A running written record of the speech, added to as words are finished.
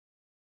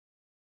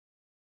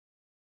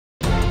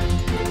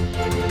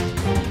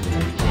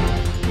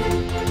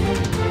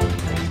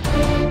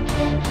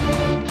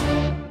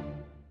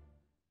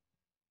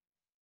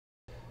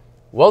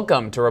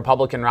Welcome to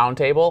Republican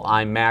Roundtable.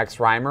 I'm Max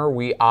Reimer.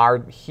 We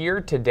are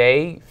here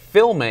today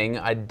filming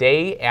a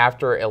day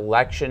after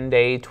Election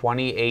Day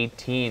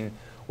 2018.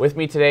 With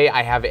me today,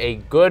 I have a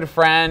good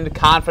friend,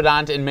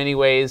 confidant in many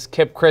ways,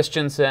 Kip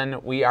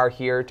Christianson. We are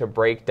here to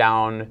break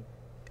down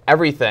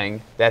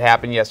everything that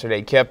happened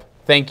yesterday. Kip,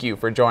 thank you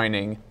for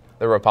joining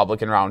the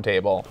Republican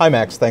Roundtable. Hi,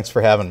 Max. Thanks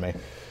for having me.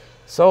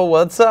 So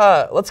let's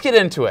get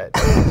into it.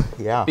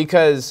 Yeah.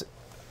 Because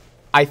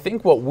I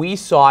think what we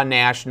saw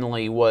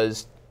nationally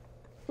was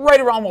right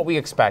around what we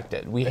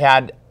expected. We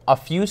had a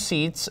few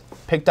seats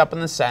picked up in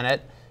the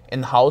Senate.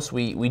 In the House,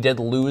 we did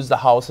lose the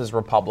House as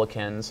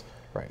Republicans.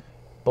 Right.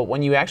 But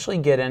when you actually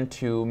get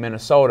into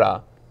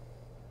Minnesota,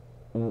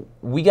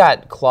 we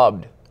got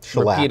clubbed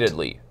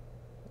repeatedly.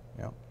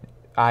 Yeah.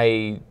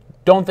 I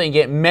don't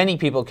think many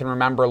people can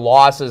remember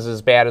losses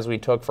as bad as we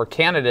took for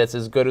candidates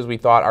as good as we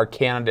thought our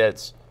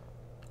candidates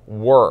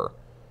were.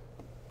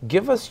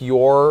 Give us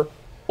your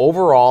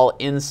overall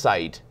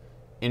insight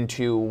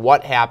into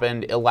what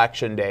happened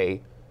Election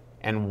Day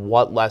and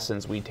what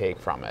lessons we take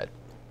from it,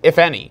 if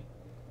any.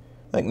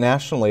 I think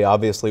nationally,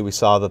 obviously, we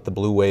saw that the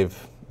blue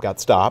wave got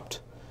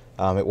stopped.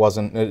 It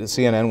wasn't,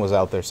 CNN was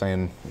out there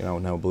saying,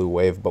 no blue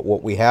wave. But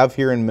what we have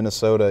here in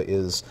Minnesota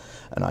is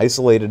an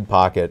isolated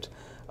pocket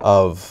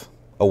of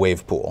a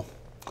wave pool.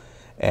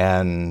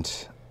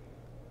 And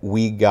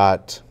we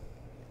got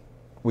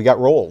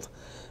rolled.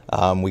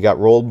 We got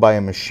rolled by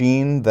a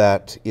machine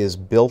that is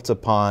built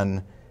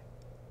upon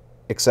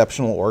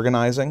exceptional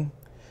organizing.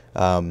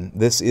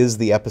 This is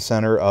the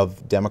epicenter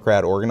of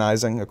Democrat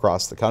organizing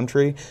across the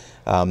country.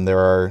 There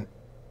are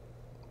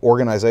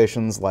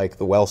organizations like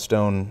the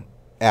Wellstone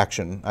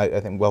Action, I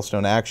think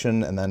Wellstone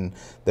Action, and then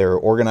their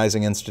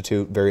Organizing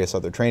Institute, various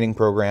other training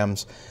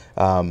programs,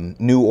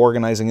 New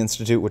Organizing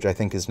Institute, which I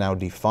think is now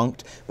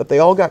defunct, but they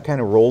all got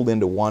kind of rolled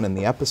into one, and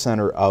the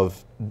epicenter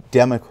of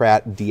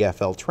Democrat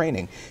DFL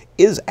training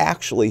is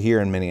actually here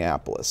in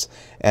Minneapolis.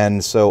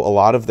 And so a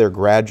lot of their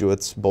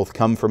graduates both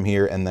come from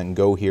here and then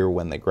go here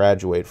when they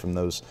graduate from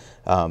those.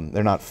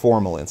 They're not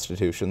formal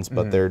institutions,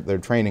 but they're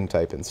training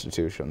type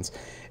institutions.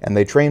 And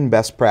they train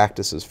best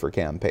practices for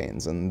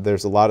campaigns. And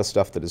there's a lot of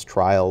stuff that is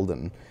trialed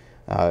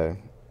and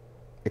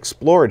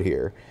explored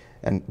here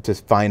and to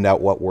find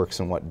out what works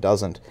and what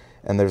doesn't.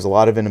 And there's a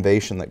lot of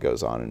innovation that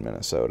goes on in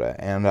Minnesota.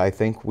 And I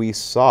think we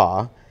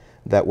saw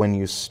that when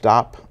you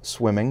stop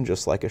swimming,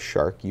 just like a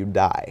shark, you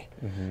die.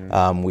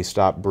 We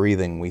stop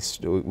breathing. We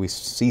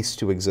cease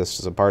to exist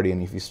as a party.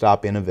 And if you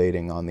stop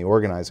innovating on the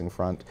organizing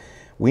front,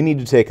 we need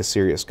to take a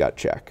serious gut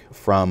check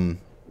from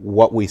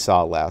what we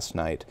saw last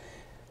night.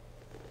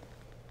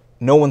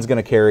 No one's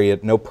going to carry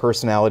it. No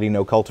personality,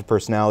 no cult of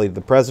personality.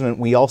 The president,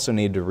 we also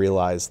need to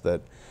realize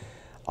that,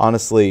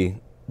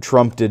 honestly,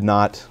 Trump did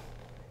not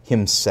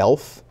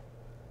himself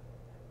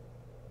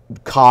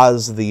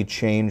cause the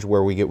change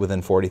where we get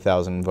within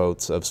 40,000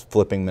 votes of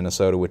flipping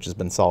Minnesota, which has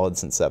been solid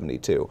since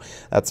 '72.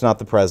 That's not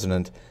the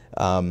president.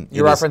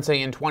 You're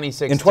referencing in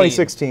 2016. In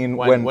 2016,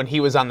 when he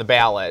was on the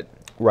ballot,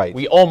 right?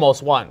 We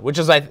almost won, which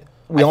is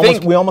we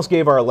almost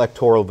gave our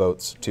electoral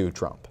votes to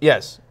Trump.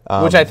 Yes,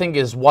 which I think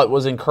is what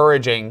was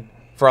encouraging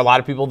for a lot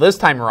of people this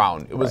time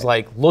around. It was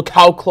like, look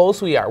how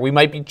close we are. We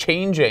might be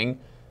changing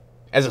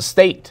as a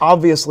state.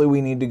 Obviously,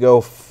 we need to go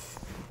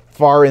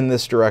far in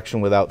this direction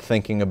without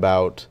thinking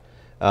about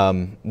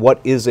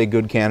what is a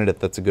good candidate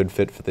that's a good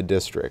fit for the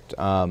district?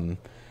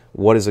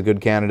 What is a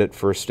good candidate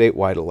for a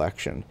statewide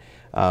election?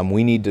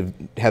 We need to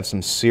have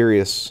some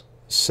serious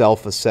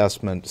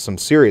self-assessment, some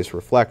serious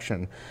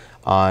reflection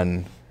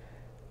on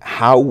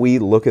how we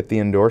look at the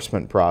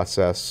endorsement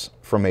process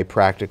from a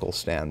practical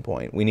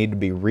standpoint. We need to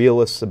be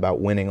realists about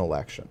winning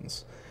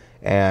elections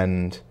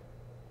and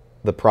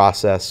the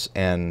process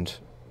and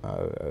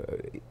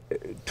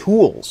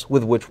tools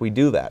with which we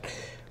do that.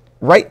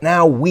 Right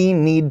now, we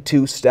need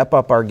to step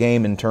up our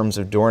game in terms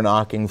of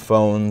door-knocking,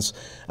 phones,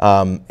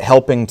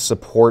 helping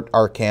support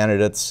our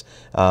candidates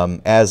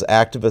as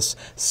activists.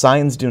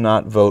 Signs do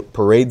not vote.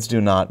 Parades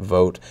do not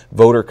vote.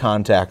 Voter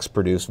contacts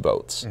produce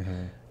votes.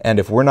 And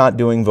if we're not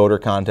doing voter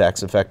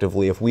contacts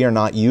effectively, if we are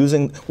not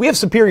using... We have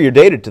superior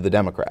data to the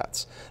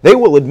Democrats. They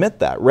will admit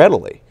that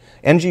readily.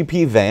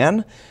 NGP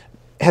Van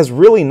has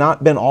really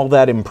not been all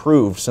that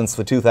improved since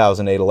the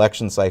 2008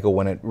 election cycle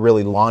when it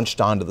really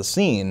launched onto the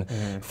scene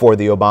for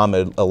the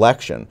Obama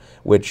election,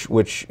 which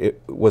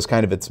was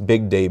kind of its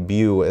big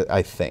debut,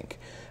 I think.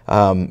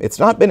 It's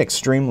not been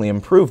extremely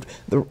improved.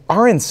 The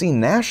RNC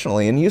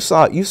nationally, and you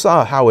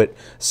saw how it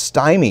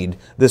stymied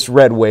this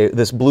red wave,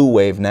 this blue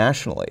wave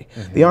nationally.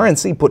 The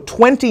RNC put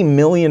 $20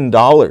 million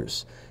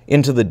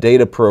into the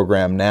data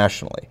program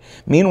nationally.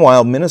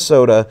 Meanwhile,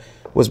 Minnesota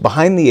was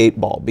behind the 8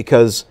 ball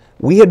because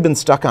we had been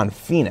stuck on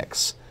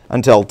Phoenix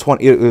until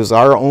it was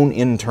our own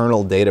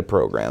internal data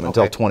program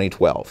until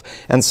 2012.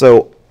 And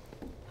so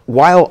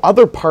while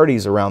other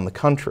parties around the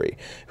country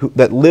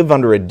that live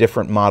under a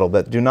different model,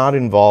 that do not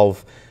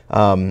involve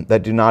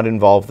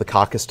the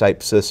caucus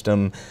type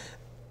system,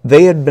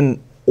 they had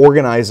been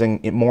organizing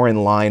it more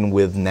in line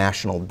with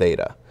national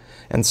data.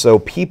 And so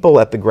people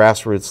at the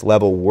grassroots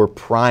level were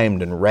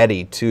primed and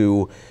ready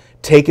to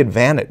take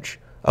advantage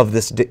of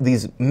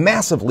these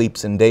massive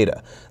leaps in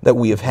data that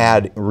we have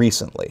had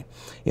recently.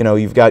 You know,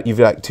 you've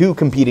got two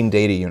competing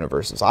data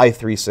universes,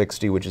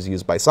 I-360, which is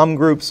used by some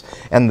groups,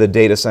 and the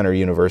data center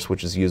universe,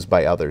 which is used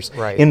by others.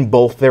 Right. In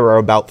both, there are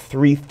about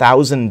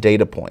 3,000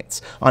 data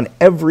points on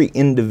every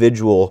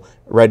individual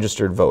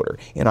registered voter.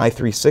 In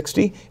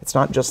I-360, it's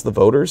not just the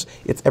voters,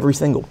 it's every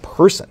single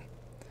person.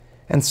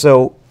 And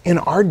so in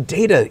our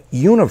data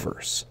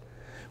universe,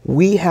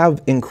 we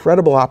have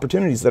incredible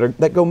opportunities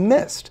that go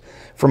missed,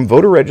 from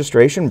voter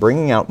registration,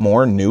 bringing out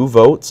more new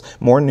votes,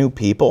 more new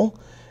people.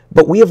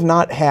 But we have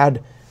not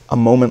had a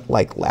moment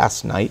like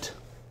last night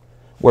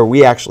where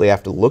we actually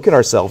have to look at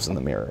ourselves in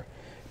the mirror,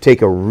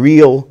 take a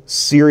real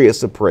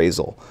serious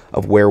appraisal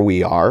of where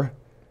we are.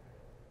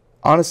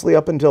 Honestly,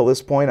 up until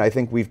this point, I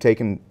think we've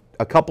taken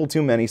a couple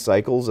too many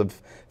cycles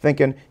of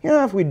thinking, you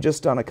know, if we'd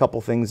just done a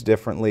couple things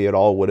differently, it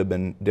all would have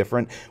been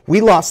different.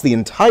 We lost the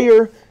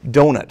entire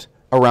donut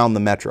around the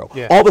metro.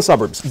 Yeah. All the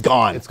suburbs,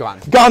 gone. It's gone.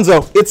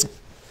 Gonzo, it's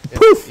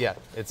poof. Yeah,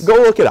 go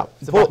look it up.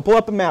 Pull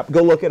up a map,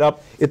 go look it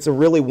up. It's a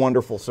really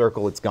wonderful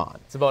circle. It's gone.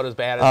 It's about as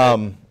bad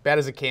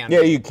as it can.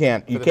 Yeah, you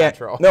can't. You can't.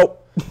 Metro.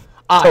 Nope.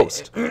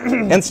 Toast.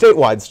 And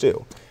statewide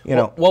too. You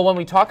know. Well, when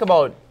we talk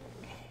about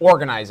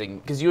organizing,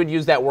 because you had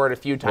used that word a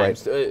few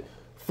times, right.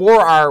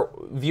 For our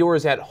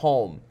viewers at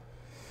home,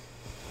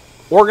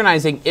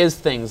 organizing is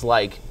things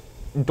like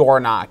door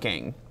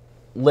knocking,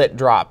 lit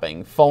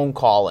dropping, phone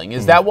calling.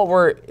 Is that what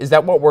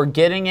we're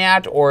getting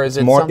at, or is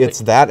it more? Something? It's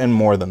that and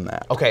more than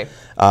that. Okay.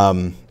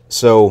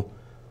 So,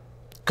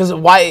 because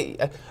why?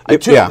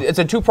 It's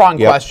a two-pronged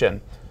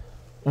question.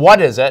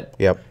 What is it?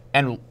 Yep.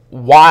 And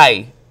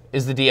why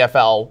is the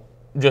DFL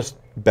just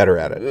better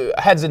at it?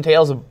 Heads and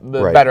tails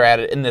better at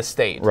it in this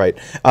state. Right.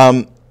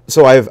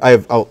 So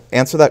I'll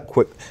answer that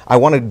quick. I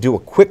want to do a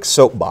quick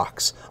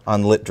soapbox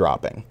on lit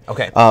dropping.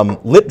 Okay.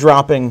 Lit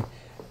dropping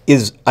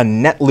is a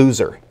net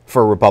loser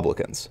for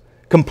Republicans.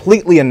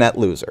 Completely a net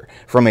loser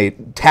from a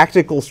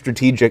tactical,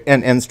 strategic,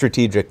 and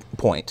strategic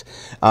point.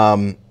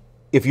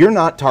 If you're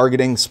not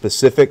targeting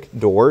specific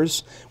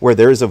doors where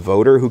there is a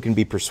voter who can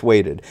be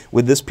persuaded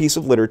with this piece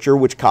of literature,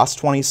 which costs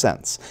 20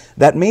 cents,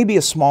 that may be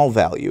a small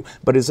value,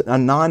 but is a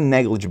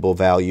non-negligible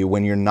value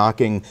when you're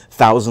knocking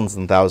thousands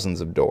and thousands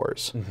of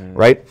doors,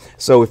 right?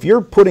 So if you're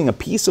putting a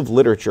piece of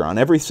literature on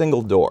every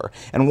single door,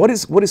 and what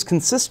is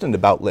consistent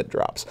about lit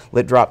drops?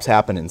 Lit drops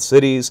happen in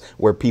cities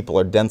where people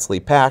are densely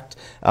packed,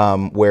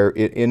 where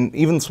in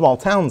even small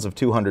towns of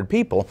 200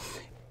 people,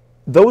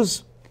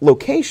 those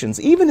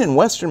locations, even in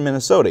western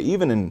Minnesota,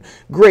 even in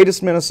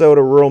greatest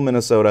Minnesota, rural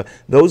Minnesota,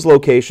 those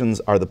locations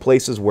are the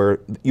places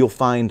where you'll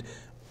find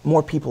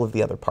more people of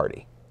the other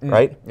party,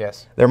 right?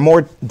 Yes. They're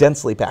more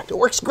densely packed. It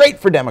works great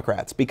for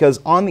Democrats because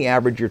on the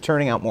average, you're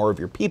turning out more of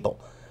your people.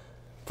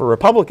 For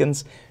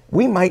Republicans,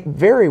 we might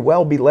very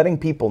well be letting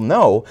people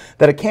know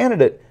that a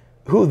candidate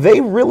who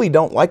they really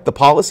don't like the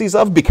policies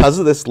of because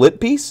of this lit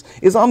piece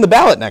is on the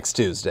ballot next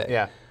Tuesday.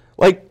 Yeah.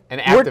 Like,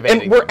 and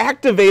we're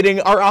activating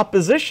our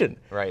opposition.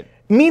 Right.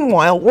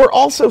 Meanwhile, we're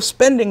also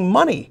spending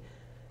money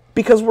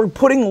because we're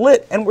putting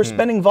lit and we're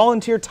spending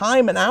volunteer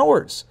time and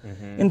hours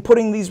in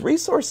putting these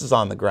resources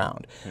on the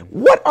ground.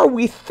 What are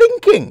we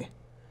thinking?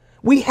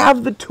 We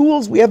have the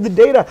tools, we have the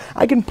data.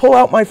 I can pull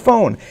out my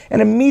phone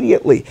and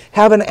immediately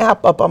have an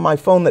app up on my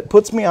phone that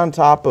puts me on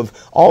top of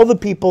all the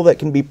people that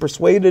can be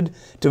persuaded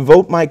to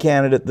vote my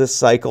candidate this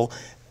cycle.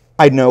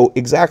 I know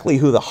exactly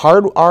who the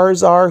hard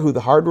R's are, who the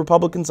hard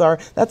Republicans are.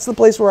 That's the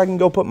place where I can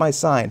go put my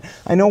sign.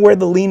 I know where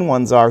the lean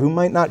ones are who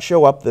might not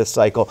show up this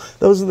cycle.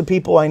 Those are the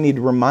people I need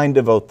to remind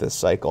to vote this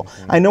cycle.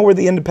 I know where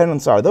the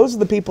independents are. Those are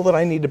the people that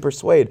I need to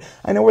persuade.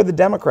 I know where the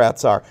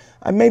Democrats are.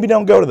 I maybe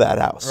don't go to that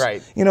house.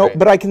 Right. You know, right.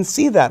 But I can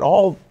see that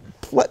all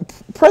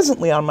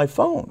presently on my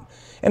phone.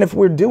 And if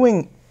we're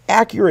doing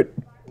accurate,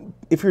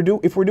 if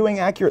we're doing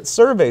accurate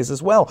surveys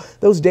as well,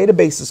 those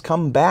databases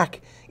come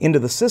back into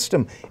the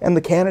system, and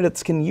the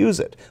candidates can use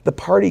it. The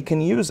party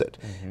can use it.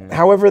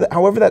 However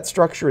that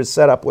structure is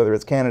set up, whether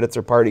it's candidates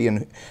or party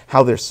and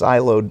how they're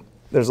siloed,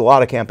 there's a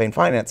lot of campaign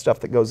finance stuff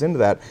that goes into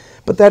that.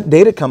 But that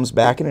data comes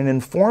back and it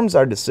informs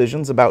our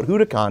decisions about who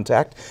to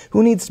contact,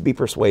 who needs to be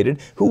persuaded,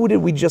 who did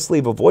we just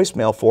leave a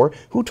voicemail for,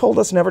 who told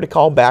us never to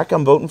call back,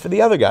 I'm voting for the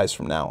other guys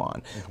from now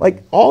on.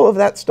 Like, all of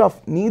that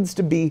stuff needs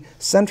to be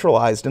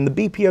centralized, and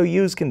the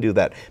BPOUs can do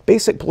that.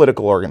 Basic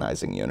Political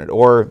Organizing Unit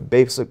or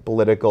Basic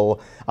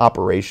Political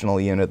Operational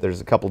Unit.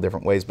 There's a couple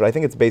different ways, but I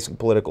think it's Basic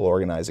Political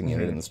Organizing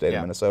Unit in the state of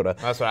Minnesota.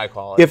 That's what I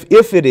call it.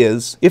 If it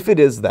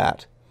is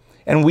that,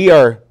 and we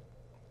are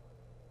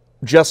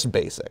just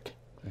basic.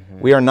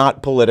 We are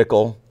not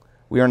political.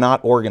 We are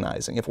not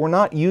organizing. If we're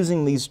not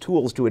using these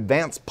tools to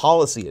advance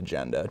policy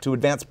agenda, to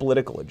advance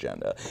political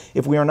agenda,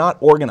 if we are not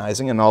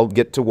organizing, and I'll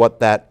get to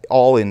what that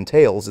all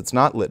entails, it's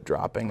not lit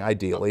dropping,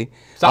 ideally.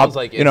 Sounds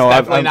like it's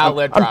definitely not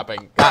lit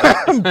dropping.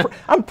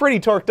 I'm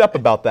pretty torqued up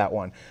about that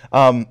one.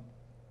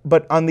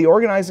 But on the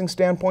organizing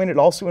standpoint, it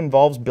also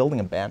involves building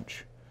a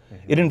bench.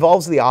 It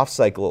involves the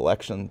off-cycle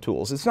election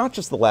tools. It's not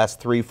just the last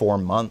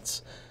 3-4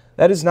 months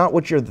That is not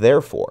what you're there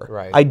for.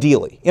 Right.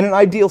 Ideally, in an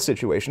ideal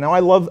situation. Now,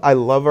 I love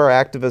our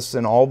activists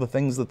and all the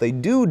things that they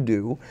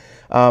do,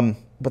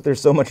 but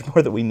there's so much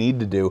more that we need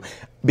to do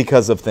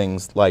because of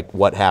things like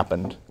what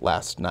happened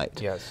last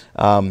night. Yes.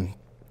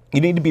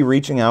 You need to be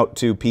reaching out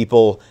to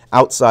people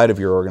outside of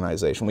your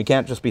organization. We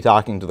can't just be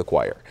talking to the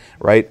choir,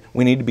 right?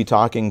 We need to be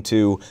talking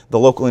to the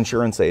local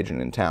insurance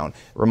agent in town.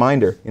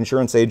 Reminder,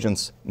 insurance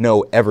agents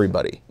know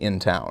everybody in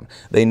town.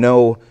 They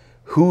know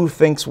who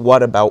thinks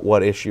what about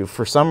what issue.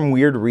 For some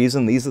weird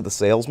reason, these are the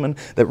salesmen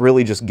that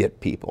really just get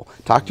people.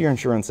 Talk to your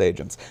insurance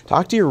agents.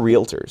 Talk to your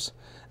realtors.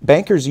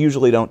 Bankers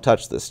usually don't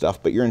touch this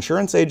stuff, but your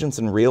insurance agents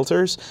and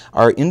realtors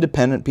are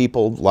independent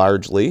people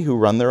largely who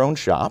run their own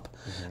shop,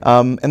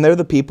 and they're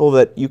the people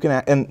that you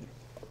can, and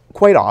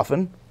quite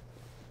often,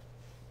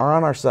 are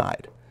on our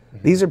side.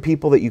 These are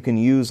people that you can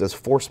use as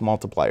force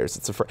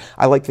multipliers.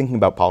 I like thinking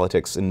about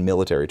politics in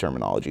military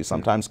terminology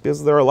sometimes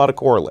because there are a lot of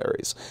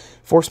corollaries.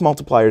 Force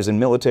multipliers in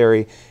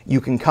military,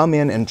 you can come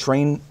in and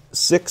train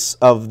 6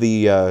 of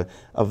the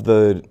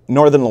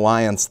Northern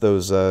Alliance,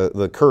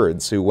 the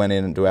Kurds who went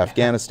into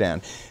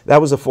Afghanistan.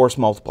 That was a force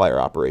multiplier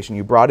operation.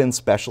 You brought in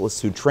specialists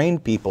who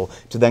trained people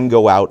to then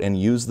go out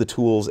and use the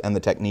tools and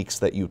the techniques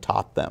that you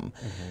taught them.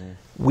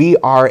 We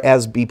are,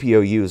 as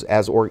BPOUs,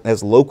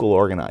 as local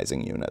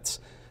organizing units,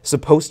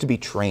 supposed to be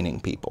training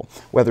people,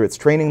 whether it's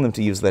training them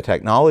to use the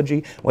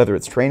technology, whether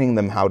it's training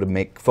them how to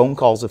make phone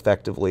calls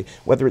effectively,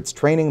 whether it's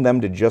training them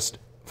to just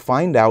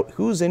find out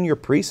who's in your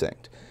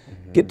precinct.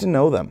 Get to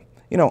know them.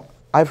 You know,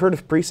 I've heard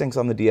of precincts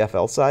on the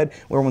DFL side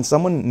where when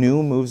someone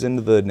new moves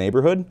into the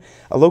neighborhood,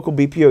 a local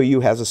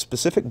BPOU has a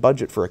specific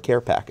budget for a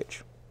care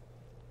package.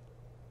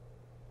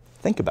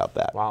 Think about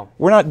that. Wow.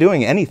 We're not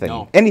doing anything.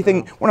 No.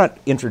 We're not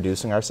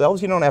introducing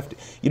ourselves. You don't have to,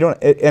 you don't,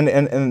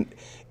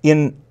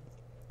 and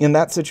in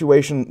that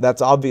situation,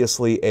 that's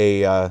obviously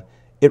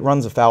it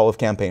runs afoul of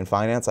campaign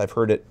finance. I've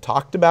heard it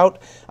talked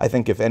about. I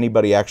think if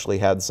anybody actually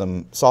had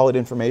some solid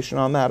information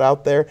on that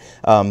out there,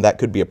 that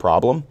could be a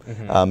problem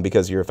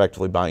because you're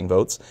effectively buying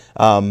votes.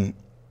 That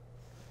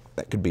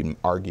could be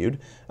argued.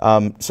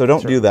 So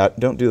don't do that.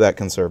 Don't do that,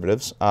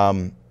 conservatives.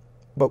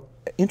 But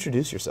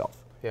introduce yourself.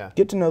 Yeah.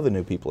 Get to know the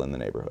new people in the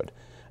neighborhood.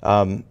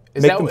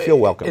 Make them feel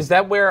welcome. Is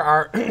that where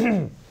our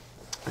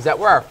is that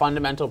where our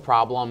fundamental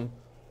problem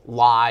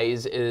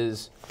lies?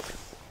 Is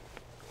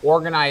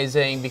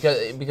organizing,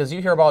 because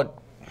you hear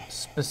about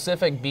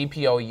specific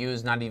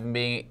BPOUs not even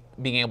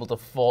being able to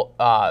fill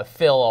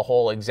a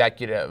whole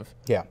executive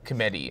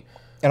committee.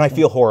 And I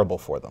feel horrible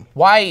for them.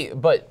 Why?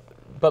 But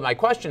my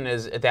question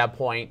is, at that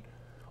point,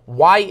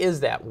 why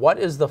is that? What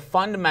is the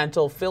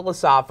fundamental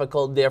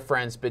philosophical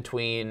difference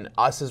between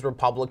us as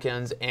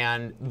Republicans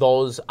and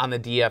those on the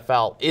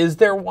DFL? Is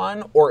there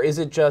one, or is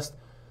it just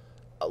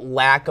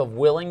lack of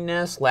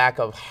willingness, lack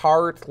of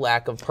heart,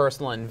 lack of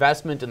personal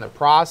investment in the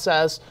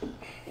process?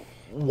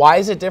 Why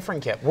is it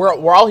different, Kip?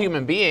 We're all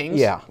human beings.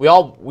 Yeah. We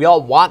all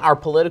want our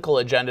political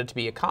agenda to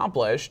be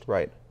accomplished.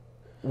 Right.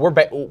 We're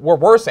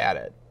worse at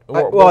it.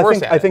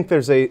 I think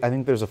there's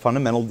a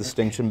fundamental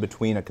distinction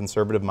between a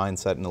conservative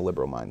mindset and a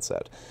liberal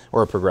mindset,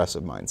 or a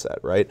progressive mindset.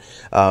 Right.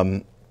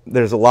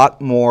 There's a lot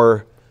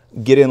more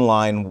get in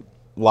line,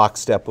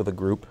 lockstep with a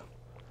group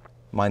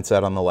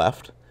mindset on the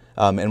left.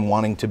 And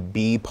wanting to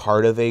be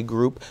part of a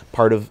group,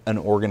 part of an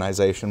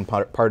organization,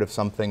 part of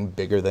something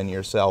bigger than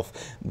yourself.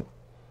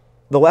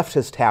 The left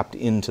has tapped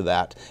into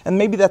that, and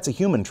maybe that's a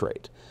human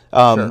trait,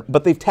 Sure.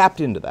 but they've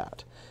tapped into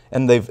that,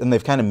 and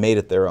they've kind of made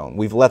it their own.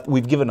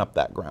 We've given up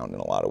that ground in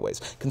a lot of ways.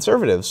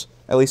 Conservatives,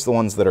 at least the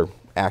ones that are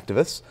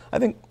activists, I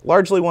think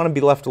largely want to be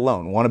left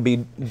alone, want to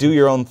do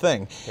your own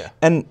thing,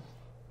 and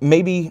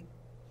maybe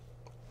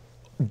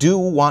do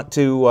want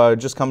to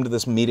just come to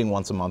this meeting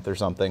once a month or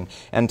something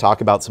and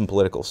talk about some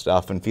political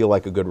stuff and feel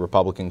like a good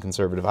Republican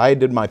conservative. I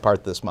did my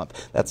part this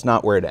month. That's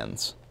not where it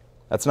ends.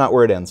 That's not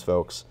where it ends,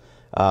 folks.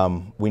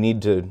 We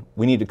need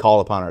to call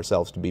upon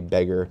ourselves to be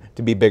bigger,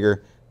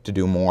 to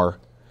do more.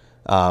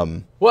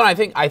 Well, I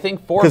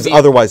think because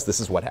otherwise this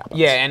is what happens.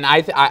 Yeah, and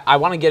I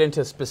want to get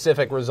into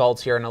specific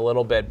results here in a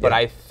little bit, but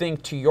I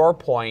think to your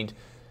point,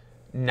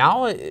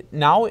 now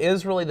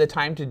is really the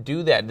time to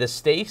do that. The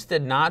stakes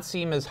did not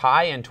seem as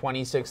high in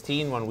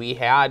 2016 when we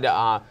had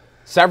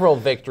several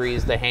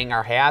victories to hang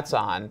our hats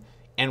on,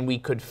 and we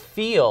could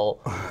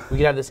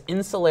have this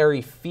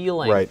insulary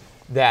feeling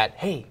that,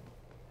 hey,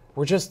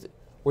 we're just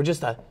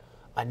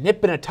a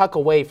nip and a tuck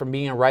away from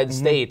being a red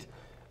state.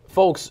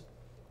 Folks,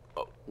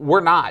 we're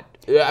not.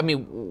 I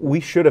mean, we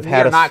should have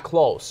had. We're not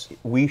close.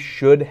 We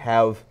should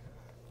have,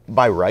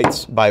 by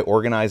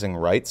organizing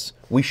rights,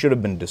 we should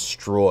have been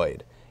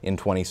destroyed in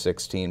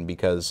 2016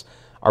 because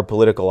our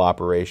political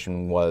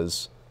operation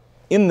was,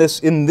 in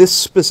this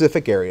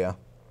specific area,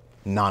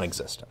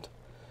 non-existent.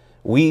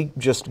 We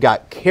just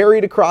got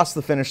carried across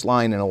the finish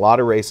line in a lot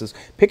of races,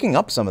 picking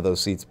up some of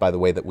those seats, by the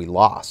way, that we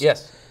lost.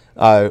 Yes.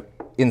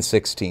 In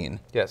 16.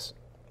 Yes.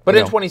 But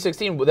in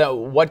 2016,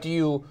 what do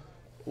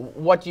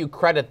you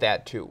credit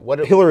that to?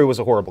 Hillary was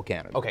a horrible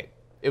candidate. Okay.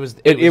 It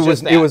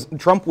was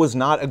Trump was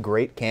not a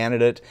great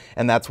candidate,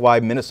 and that's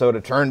why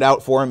Minnesota turned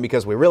out for him,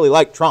 because we really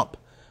liked Trump.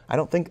 I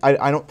don't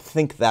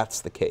think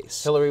that's the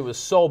case. Hillary was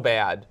so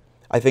bad.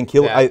 I think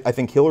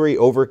Hillary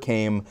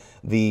overcame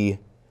the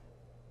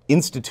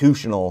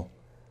institutional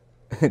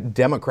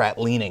Democrat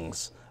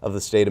leanings of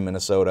the state of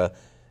Minnesota,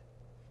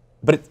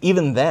 but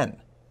even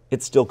then,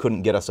 it still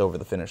couldn't get us over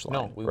the finish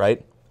line,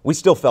 right? We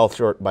still fell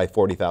short by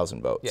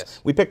 40,000 votes.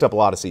 Yes. We picked up a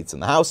lot of seats in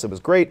the House. It was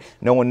great.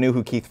 No one knew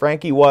who Keith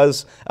Franke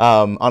was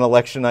on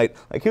election night.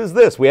 Like, who's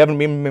this? We haven't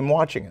even been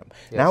watching him.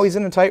 Yes. Now he's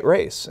in a tight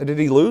race. Did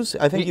he lose?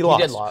 I think he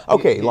lost. He did lose.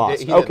 Okay, he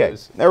lost. Okay,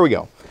 lose. There we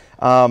go.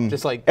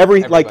 Just like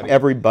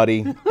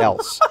everybody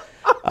else.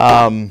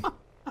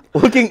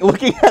 Looking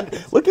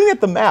at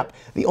the map,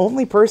 the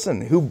only person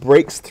who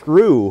breaks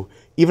through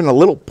even a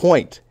little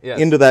point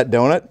into that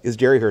donut is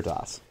Jerry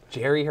Hertas.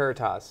 Jerry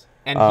Hertas.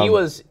 And he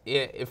was,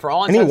 for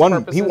all intents and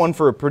purposes... He won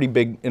for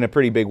in a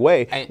pretty big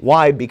way.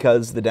 Why?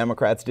 Because the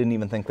Democrats didn't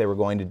even think they were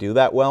going to do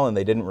that well, and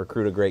they didn't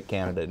recruit a great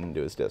candidate into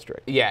his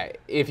district. Yeah,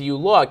 if you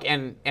look,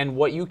 and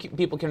what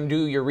people can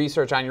do your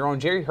research on your own,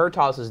 Jerry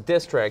Hertas's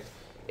district,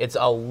 it's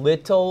a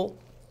little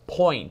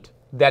point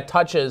that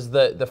touches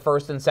the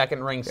first and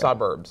second ring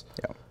suburbs.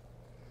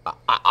 Yeah.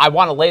 I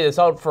want to lay this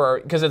out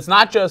because it's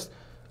not just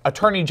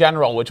Attorney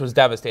General, which was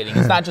devastating.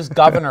 It's not just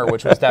Governor,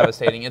 which was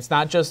devastating. It's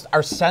not just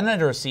our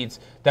Senator seats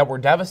that were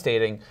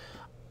devastating.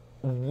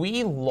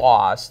 We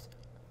lost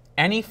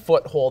any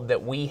foothold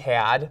that we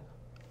had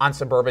on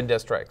suburban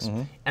districts.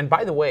 Mm-hmm. And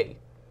by the way,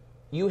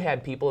 you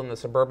had people in the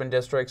suburban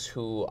districts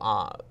who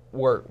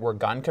were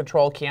gun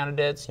control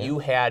candidates. Yeah. You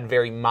had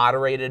very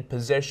moderated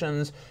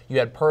positions. You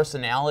had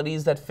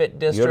personalities that fit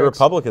districts. You had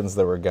Republicans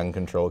that were gun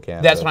control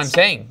candidates. That's what I'm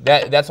saying.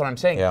 That's what I'm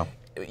saying. Yeah.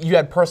 You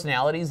had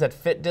personalities that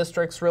fit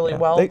districts really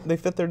well. They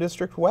fit their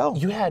district well.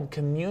 You had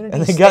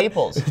community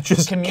staples.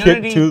 Just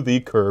kicked to the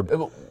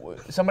curb.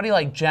 Somebody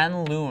like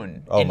Jen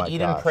Loon in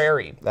Eden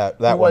Prairie, that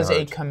who was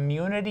a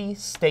community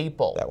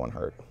staple. That one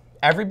hurt.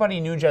 Everybody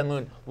knew Jen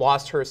Loon,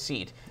 lost her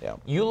seat. Yeah.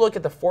 You look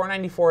at the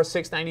 494,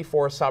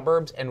 694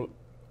 suburbs, and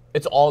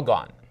it's all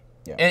gone.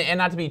 Yeah. And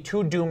not to be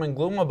too doom and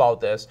gloom about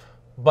this,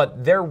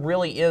 but there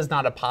really is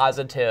not a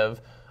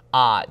positive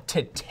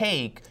to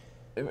take,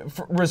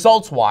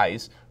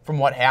 results-wise, from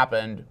what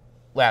happened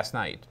last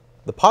night.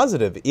 The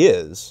positive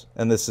is,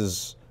 and this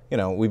is,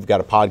 we've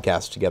got a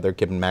podcast together,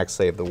 Kip and Max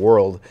Save the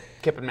World.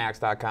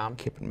 KipandMax.com.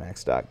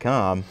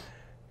 KipandMax.com.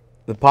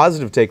 The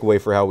positive takeaway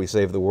for how we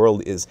save the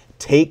world is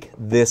take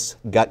this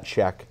gut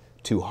check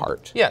to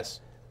heart. Yes.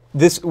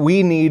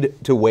 We need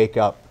to wake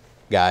up,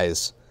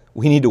 guys.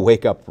 We need to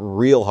wake up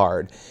real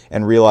hard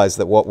and realize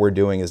that what we're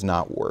doing is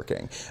not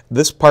working.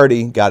 This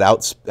party got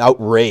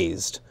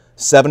outraised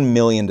 7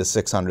 million to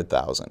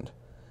 600,000.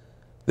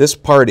 This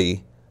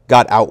party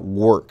got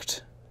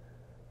outworked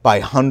by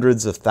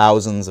hundreds of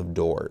thousands of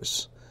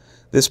doors.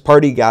 This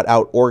party got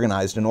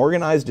out-organized, and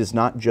organized is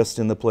not just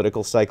in the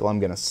political cycle. I'm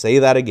going to say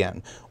that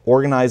again.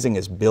 Organizing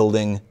is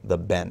building the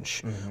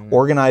bench. Mm-hmm.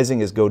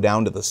 Organizing is go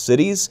down to the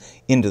cities,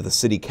 into the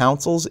city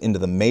councils, into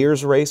the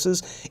mayor's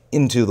races,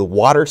 into the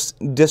water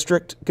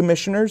district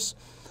commissioners.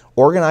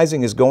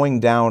 Organizing is going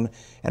down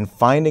and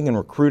finding and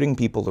recruiting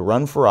people to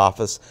run for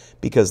office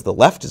because the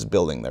left is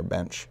building their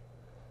bench.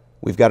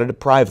 We've got to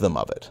deprive them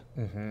of it.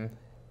 Mm-hmm.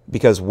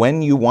 Because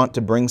when you want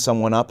to bring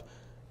someone up,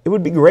 it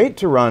would be great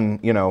to run,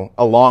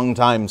 a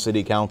long-time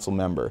city council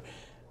member.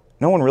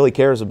 No one really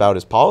cares about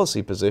his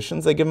policy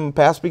positions. They give him a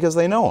pass because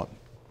they know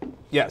him.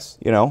 Yes.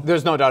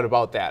 There's no doubt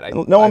about that. I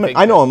know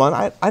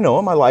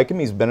him. I like him.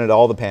 He's been at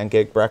all the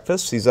pancake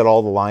breakfasts. He's at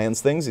all the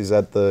Lions things. He's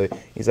at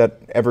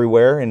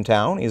everywhere in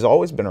town. He's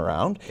always been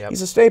around. Yep.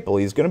 He's a staple.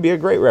 He's going to be a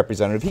great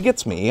representative. He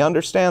gets me. He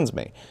understands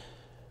me.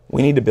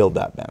 We need to build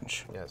that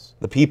bench. Yes.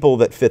 The people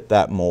that fit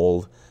that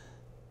mold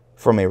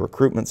from a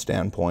recruitment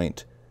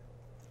standpoint,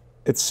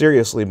 it's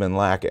seriously been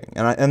lacking.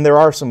 And there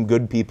are some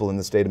good people in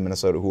the state of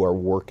Minnesota who are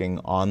working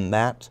on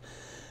that.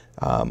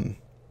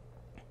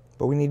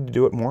 But we need to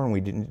do it more, and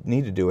we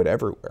need to do it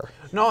everywhere.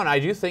 No, and I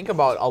do think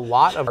about a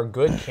lot of our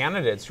good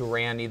candidates who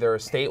ran either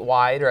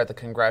statewide or at the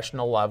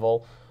congressional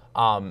level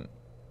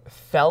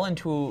fell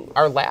into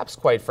our laps,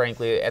 quite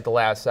frankly, at the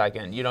last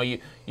second. You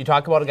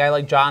talk about a guy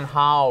like John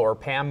Howe or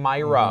Pam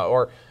Myra,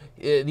 or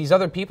these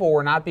other people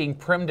were not being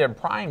primed and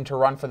primed to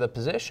run for the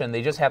position.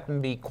 They just happened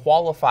to be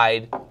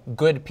qualified,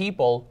 good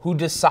people who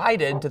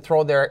decided to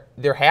throw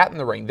their hat in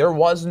the ring. There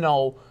was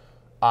no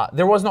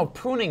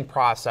pruning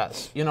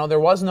process. There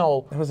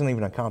wasn't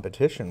even a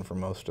competition for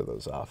most of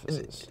those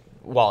offices.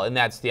 Well, and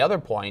that's the other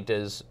point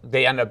is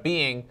they end up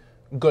being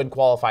good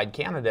qualified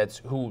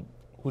candidates who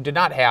did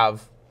not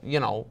have,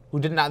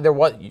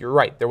 you're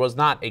right, there was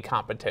not a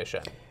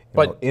competition.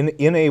 But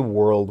in a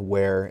world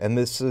where, and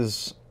this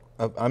is,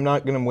 I'm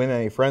not going to win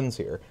any friends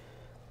here,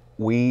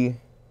 we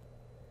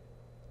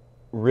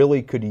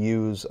really could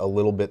use a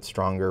little bit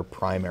stronger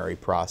primary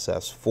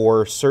process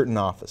for certain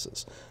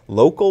offices.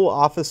 Local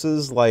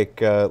offices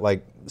like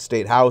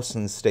State House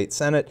and State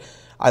Senate,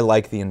 I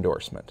like the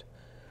endorsement.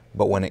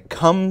 But when it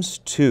comes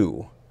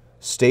to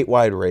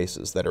statewide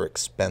races that are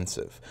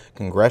expensive,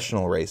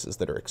 congressional races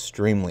that are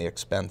extremely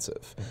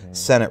expensive,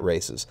 Senate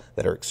races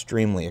that are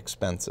extremely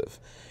expensive.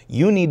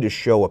 You need to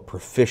show a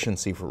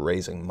proficiency for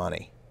raising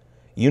money.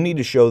 You need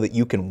to show that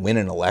you can win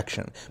an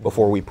election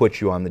before we put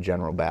you on the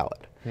general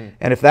ballot.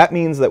 And if that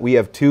means that we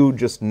have two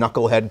just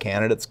knucklehead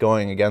candidates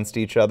going against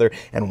each other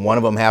and one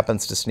of them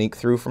happens to sneak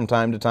through from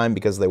time to time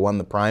because they won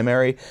the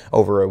primary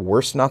over a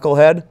worse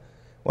knucklehead,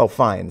 well,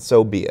 fine,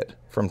 so be it.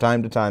 From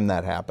time to time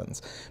that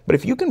happens. But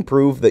if you can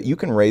prove that you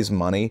can raise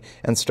money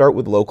and start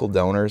with local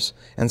donors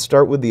and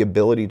start with the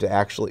ability to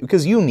actually,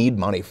 because you need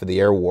money for the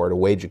air war to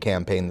wage a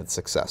campaign that's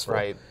successful.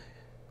 Right.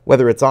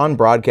 Whether it's on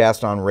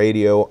broadcast, on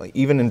radio,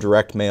 even in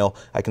direct mail,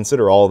 I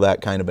consider all of that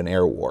kind of an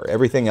air war.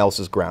 Everything else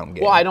is ground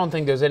game. Well, I don't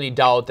think there's any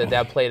doubt that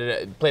that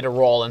played a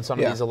role in some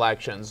of these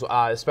elections,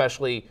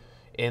 especially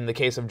in the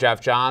case of Jeff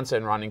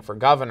Johnson running for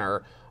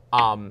governor.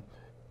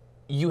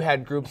 You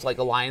had groups like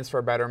Alliance for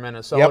a Better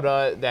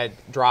Minnesota that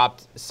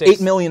dropped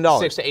 $8 million.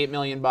 $6 to $8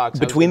 million bucks.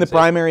 Between the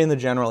primary and the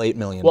general, $8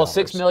 million. Well,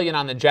 $6 million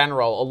on the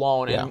general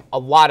alone, and a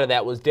lot of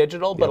that was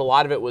digital, but a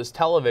lot of it was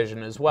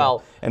television as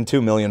well. And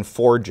 $2 million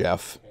for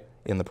Jeff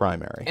in the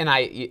primary. And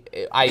I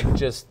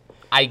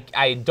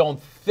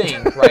don't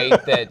think,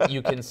 right, that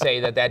you can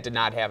say that that did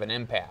not have an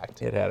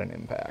impact. It had an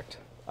impact.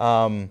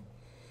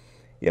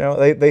 You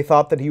know, they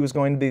thought that he was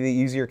going to be the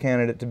easier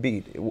candidate to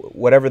beat.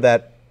 Whatever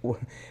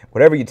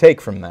you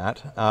take from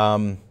that,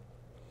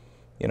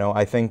 you know,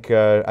 I think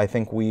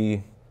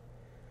we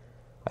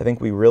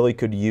really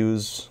could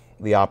use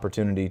the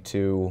opportunity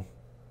to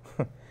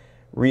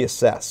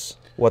reassess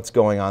what's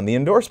going on. The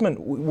endorsement,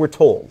 we're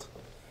told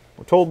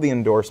the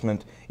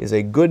endorsement is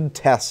a good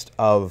test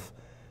of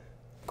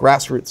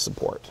grassroots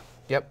support.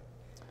 Yep.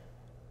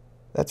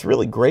 That's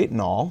really great and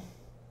all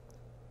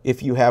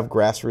if you have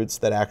grassroots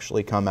that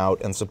actually come out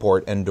and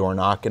support and door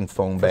knock and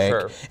phone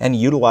bank and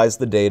utilize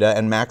the data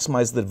and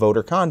maximize the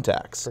voter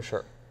contacts. For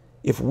sure.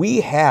 If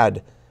we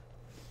had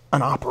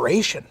an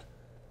operation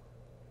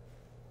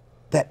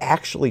that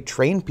actually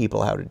trained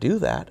people how to do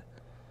that,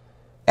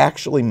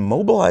 actually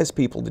mobilize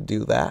people to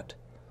do that,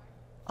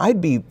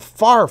 I'd be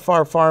far,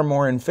 far, far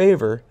more in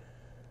favor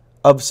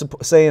of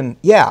saying,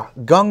 yeah,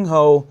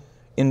 gung-ho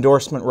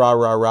endorsement, rah,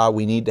 rah, rah,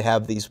 we need to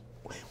have these,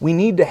 we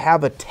need to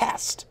have a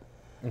test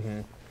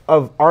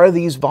of, are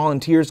these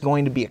volunteers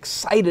going to be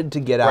excited to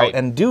get out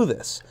and do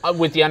this?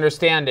 With the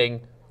understanding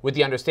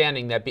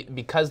that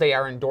because they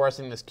are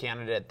endorsing this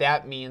candidate,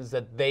 that means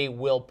that they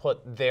will put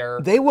their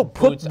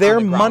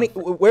money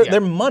where their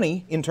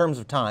money in terms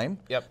of time,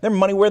 their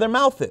money where their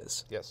mouth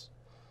is. Yes.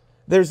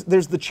 There's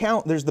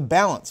the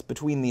balance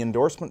between the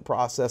endorsement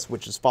process,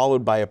 which is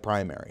followed by a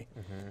primary.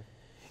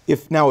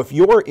 If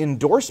your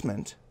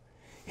endorsement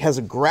has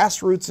a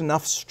grassroots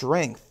enough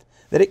strength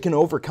that it can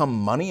overcome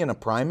money in a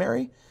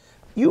primary,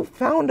 you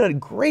found a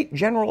great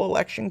general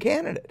election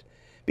candidate,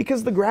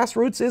 because the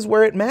grassroots is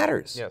where it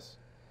matters. Yes.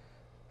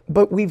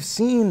 But we've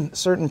seen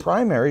certain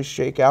primaries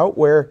shake out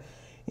where,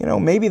 you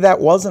know, maybe that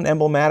wasn't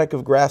emblematic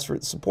of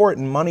grassroots support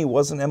and money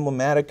wasn't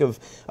emblematic of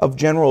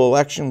general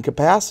election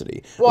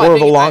capacity or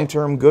of a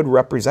long-term good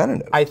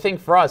representative. I think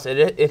for us,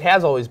 it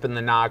has always been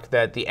the knock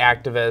that the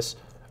activists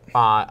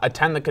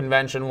attend the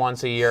convention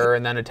once a year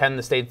and then attend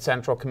the state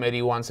central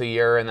committee once a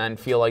year and then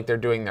feel like they're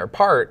doing their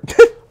part.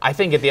 I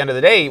think at the end of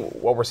the day,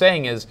 what we're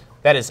saying is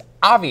that is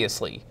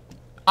obviously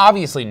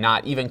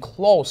not even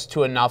close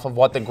to enough of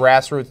what the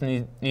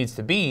grassroots needs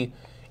to be.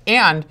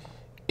 And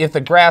if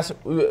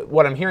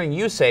what I'm hearing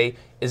you say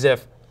is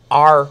if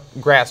our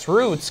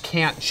grassroots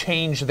can't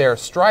change their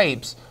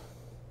stripes,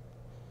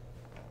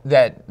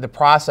 that the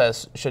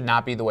process should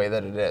not be the way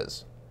that it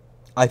is.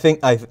 I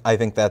think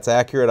that's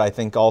accurate. I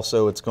think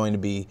also it's going to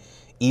be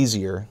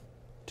easier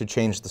to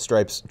change the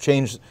stripes,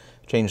 change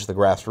the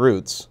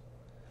grassroots.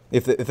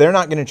 If they're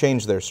not going to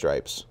change their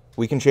stripes,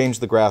 we can change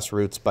the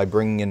grassroots by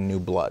bringing in new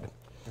blood.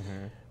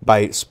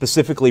 By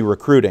specifically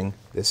recruiting,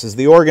 this is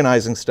the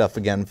organizing stuff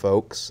again,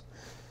 folks,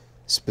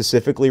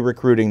 specifically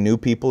recruiting new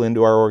people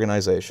into our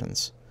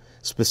organizations,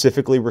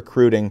 specifically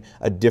recruiting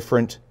a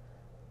different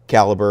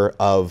caliber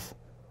of,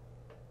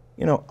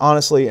 you know,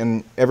 honestly,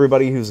 and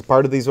everybody who's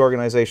part of these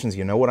organizations,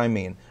 you know what I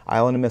mean.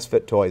 Island of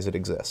Misfit Toys, it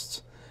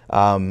exists.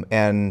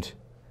 And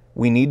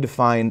we need to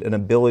find an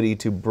ability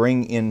to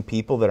bring in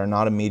people that are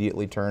not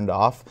immediately turned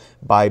off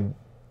by,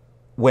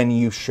 when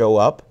you show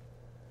up,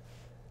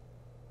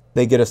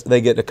 they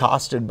get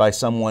accosted by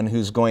someone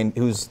who's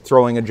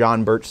throwing a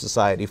John Birch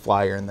Society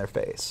flyer in their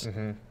face.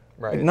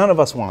 Right. None of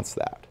us wants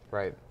that.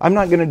 Right. I'm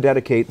not going to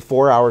dedicate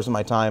 4 hours of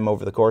my time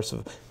over the course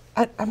of.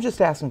 I'm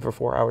just asking for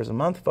 4 hours a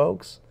month,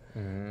 folks.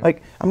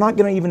 Like, I'm not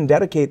going to even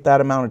dedicate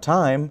that amount of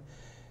time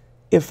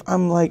if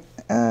I'm like,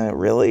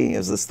 really,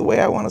 is this the way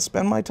I want to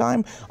spend my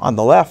time? On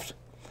the left,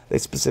 they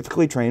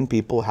specifically train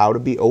people how to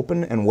be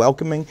open and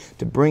welcoming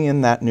to bring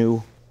in that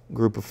new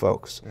group of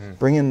folks,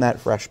 bring in that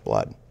fresh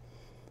blood.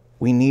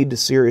 We need to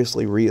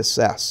seriously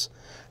reassess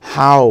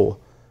how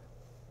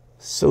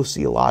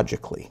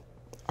sociologically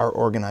our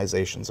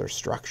organizations are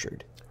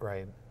structured.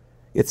 Right.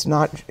 It's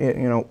not,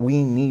 you know,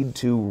 we need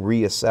to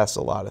reassess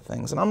a lot of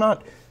things. And I'm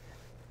not,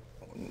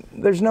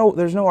 there's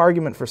no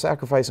argument for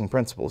sacrificing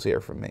principles here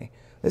from me.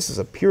 This is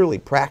a purely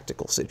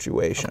practical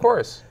situation. Of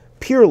course.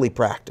 Purely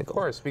practical. Of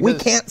course. We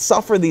can't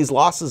suffer these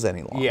losses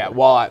any longer. Yeah,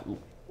 well,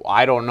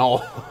 I don't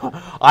know.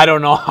 I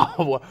don't know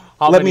how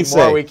Let many me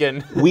more say, we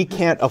can. we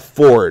can't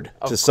afford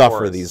to suffer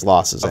course. these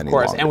losses any Of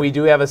course, longer. and we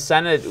do have a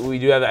Senate. We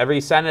do have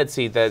every Senate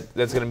seat that's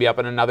going to be up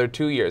in another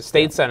 2 years.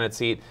 State Senate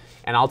seat,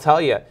 and I'll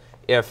tell you,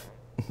 if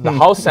the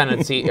House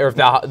Senate seat or if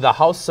the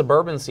House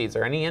suburban seats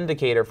are any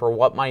indicator for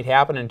what might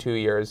happen in 2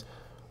 years,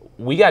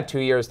 we got 2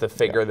 years to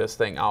figure this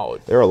thing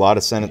out. There are a lot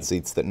of Senate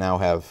seats that now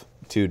have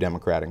 2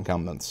 Democrat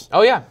incumbents.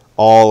 Oh yeah,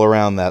 All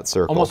around that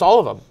circle. almost all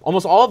of them.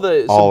 Almost all of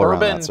the All around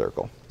suburban that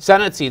circle.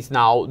 Senate seats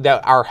now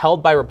that are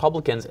held by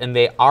Republicans, and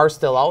they are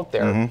still out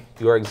there.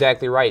 You are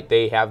exactly right.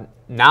 They have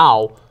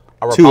now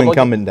a 2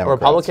 incumbent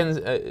Democrats.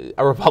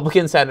 a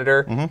Republican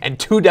senator and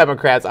 2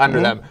 Democrats under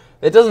them.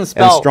 It doesn't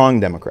spell And strong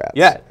Democrats.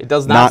 Yeah, it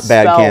does not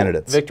bad spell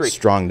candidates. victory.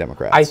 Strong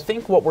Democrats. I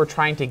think what we're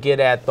trying to get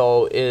at,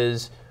 though,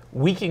 is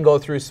we can go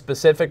through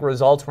specific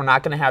results. We're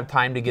not going to have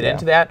time to get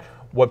into that.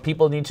 What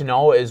people need to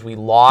know is we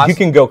lost. You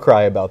can go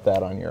cry about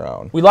that on your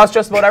own. We lost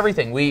just about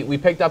everything. We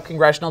picked up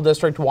Congressional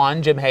District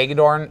 1. Jim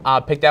Hagedorn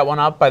picked that one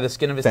up by the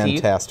skin of his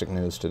teeth. Fantastic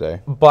news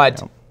today.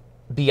 But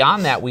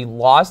beyond that, we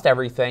lost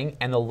everything.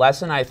 And the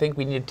lesson I think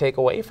we need to take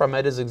away from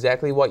it is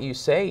exactly what you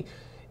say.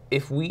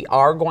 If we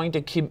are going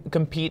to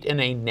compete in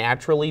a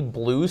naturally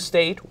blue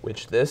state,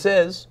 which this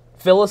is,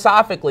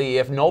 philosophically,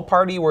 if no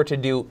party were to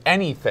do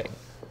anything,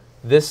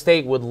 this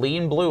state would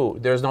lean blue.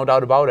 There's no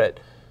doubt about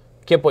it.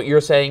 Kip, what you're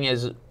saying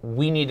is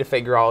we need to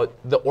figure out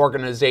the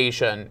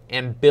organization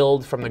and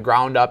build from the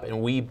ground up,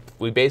 and we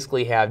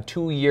basically have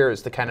 2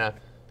 years to kind of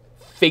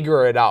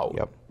figure it out.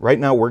 Yep. Right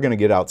now we're going to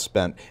get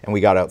outspent, and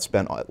we got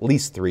outspent at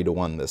least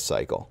 3-1 this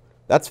cycle.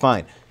 That's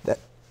fine.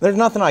 There's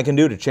nothing I can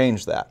do to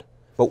change that.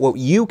 But what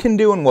you can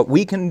do and what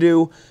we can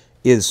do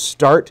is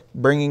start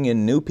bringing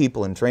in new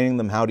people and training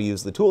them how to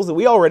use the tools that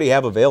we already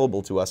have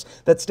available to us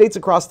that states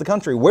across the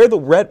country where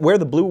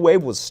the blue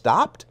wave was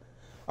stopped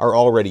are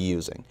already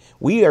using.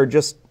 We are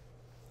just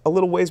a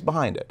little ways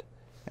behind it,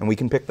 and we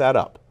can pick that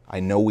up. I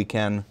know we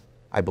can.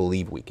 I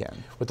believe we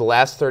can. With the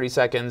last 30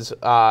 seconds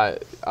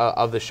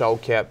of the show,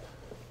 Kip,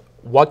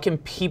 what can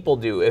people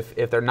do if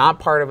they're not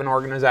part of an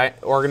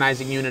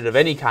organizing unit of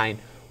any kind,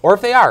 or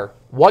if they are,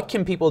 what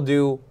can people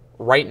do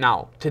right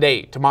now,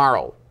 today,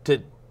 tomorrow,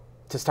 to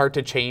start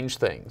to change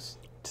things?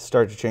 To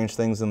start to change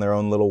things in their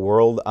own little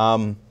world.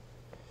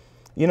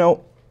 You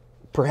know,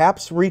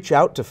 perhaps reach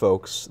out to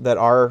folks that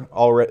are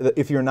already,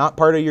 if you're not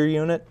part of your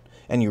unit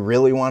and you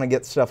really want to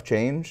get stuff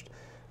changed,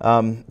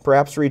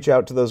 perhaps reach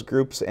out to those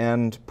groups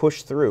and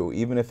push through,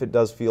 even if it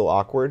does feel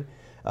awkward.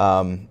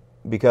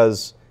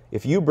 Because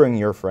if you bring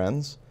your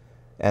friends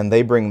and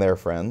they bring their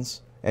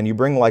friends and you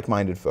bring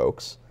like-minded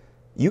folks,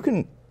 you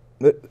can,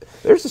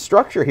 there's a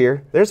structure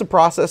here, there's a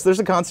process, there's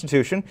a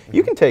constitution,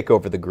 you can take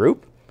over the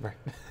group. Right.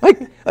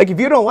 Like if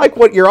you don't like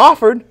what you're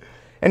offered,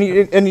 and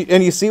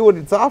you see what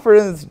it's offered,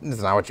 and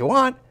it's not what you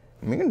want,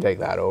 you can take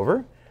that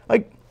over.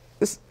 Like,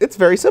 it's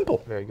very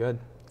simple. Very good.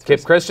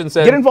 Kip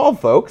Christianson. Get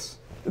involved, folks.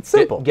 It's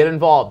simple. Get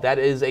involved. That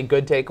is a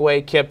good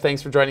takeaway. Kip,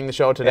 thanks for joining the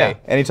show today.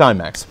 Yeah, anytime,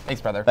 Max. Thanks,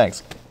 brother.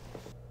 Thanks.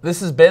 This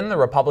has been the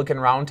Republican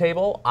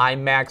Roundtable.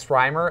 I'm Max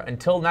Reimer.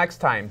 Until next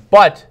time.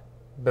 But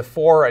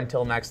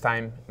until next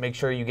time, make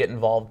sure you get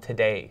involved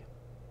today.